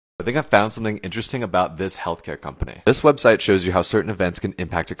I think I found something interesting about this healthcare company. This website shows you how certain events can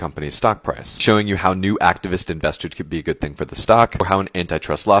impact a company's stock price, showing you how new activist investors could be a good thing for the stock, or how an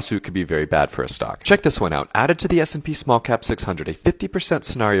antitrust lawsuit could be very bad for a stock. Check this one out. Added to the S&P Small Cap 600, a 50%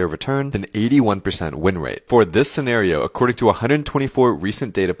 scenario return, an 81% win rate. For this scenario, according to 124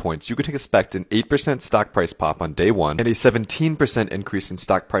 recent data points, you could expect an 8% stock price pop on day one and a 17% increase in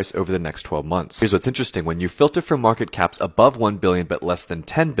stock price over the next 12 months. Here's what's interesting. When you filter for market caps above 1 billion but less than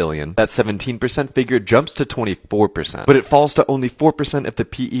 10 billion, that 17% figure jumps to 24%, but it falls to only 4% if the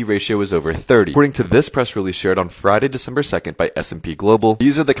PE ratio is over 30. According to this press release shared on Friday, December 2nd by S&P Global,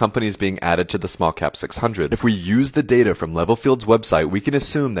 these are the companies being added to the Small Cap 600. If we use the data from LevelFields' website, we can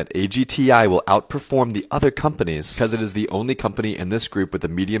assume that AGTI will outperform the other companies because it is the only company in this group with a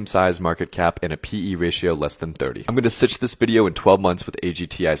medium-sized market cap and a PE ratio less than 30. I'm going to stitch this video in 12 months with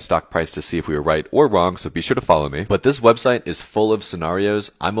AGTI's stock price to see if we were right or wrong, so be sure to follow me. But this website is full of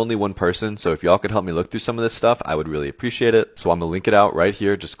scenarios. I'm only one person, so if y'all could help me look through some of this stuff, I would really appreciate it. So I'm gonna link it out right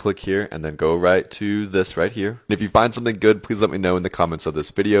here. Just click here and then go right to this right here. And if you find something good, please let me know in the comments of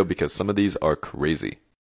this video because some of these are crazy.